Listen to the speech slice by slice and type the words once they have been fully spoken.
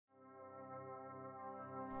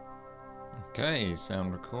Okay,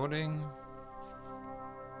 sound recording.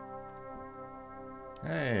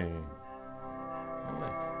 Hey, it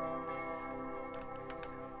works.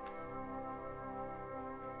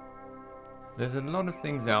 There's a lot of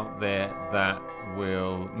things out there that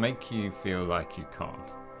will make you feel like you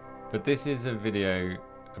can't. But this is a video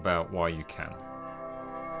about why you can.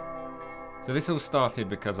 So this all started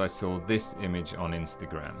because I saw this image on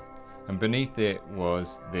Instagram, and beneath it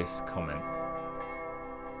was this comment.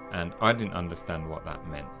 And I didn't understand what that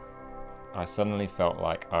meant. I suddenly felt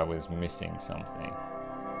like I was missing something.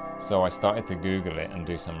 So I started to Google it and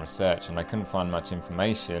do some research, and I couldn't find much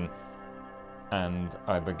information. And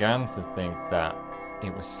I began to think that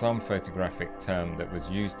it was some photographic term that was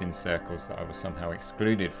used in circles that I was somehow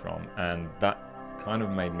excluded from, and that kind of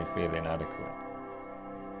made me feel inadequate.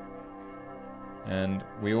 And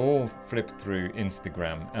we all flip through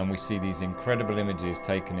Instagram and we see these incredible images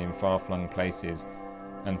taken in far-flung places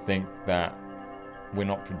and think that we're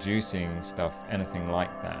not producing stuff anything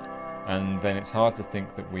like that, and then it's hard to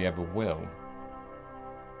think that we ever will.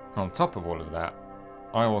 On top of all of that,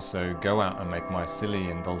 I also go out and make my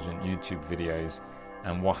silly indulgent YouTube videos,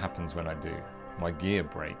 and what happens when I do? My gear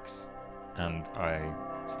breaks, and I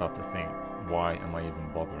start to think, why am I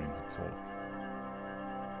even bothering at all?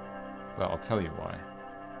 But I'll tell you why.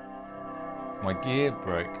 My gear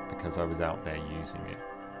broke because I was out there using it.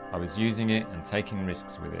 I was using it and taking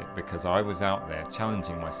risks with it because I was out there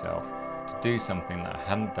challenging myself to do something that I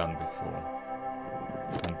hadn't done before.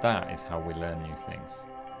 And that is how we learn new things.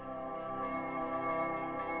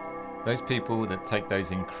 Those people that take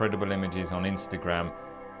those incredible images on Instagram,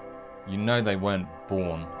 you know they weren't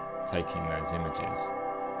born taking those images.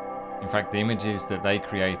 In fact, the images that they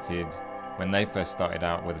created when they first started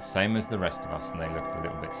out were the same as the rest of us, and they looked a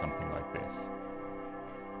little bit something like this.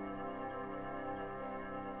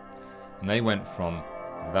 And they went from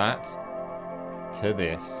that to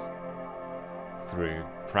this through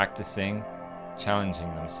practicing,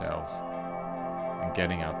 challenging themselves, and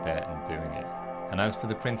getting out there and doing it. And as for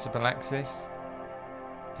the principal axis,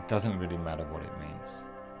 it doesn't really matter what it means.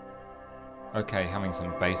 Okay, having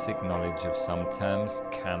some basic knowledge of some terms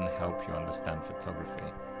can help you understand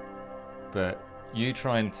photography. But you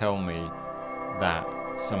try and tell me that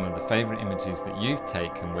some of the favorite images that you've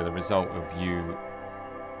taken were the result of you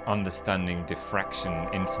understanding diffraction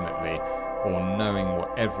intimately, or knowing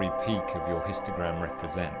what every peak of your histogram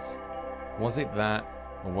represents. Was it that,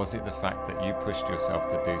 or was it the fact that you pushed yourself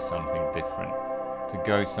to do something different, to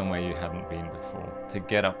go somewhere you hadn't been before, to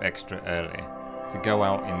get up extra early, to go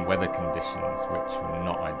out in weather conditions which were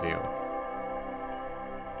not ideal?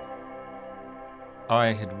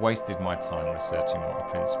 I had wasted my time researching what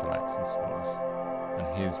the principal axis was,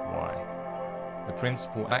 and here's why. The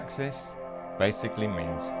principal axis basically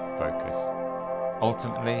means focus.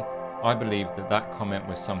 Ultimately, I believe that that comment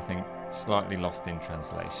was something slightly lost in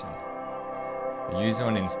translation. The user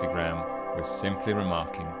on Instagram was simply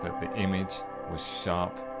remarking that the image was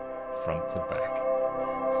sharp front to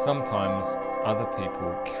back. Sometimes other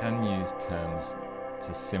people can use terms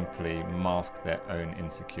to simply mask their own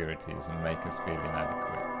insecurities and make us feel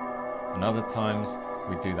inadequate. And other times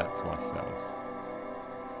we do that to ourselves.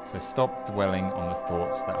 So stop dwelling on the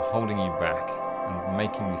thoughts that are holding you back and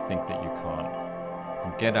making you think that you can't.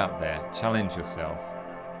 And get out there, challenge yourself,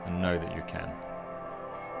 and know that you can.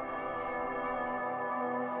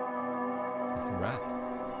 That's a wrap.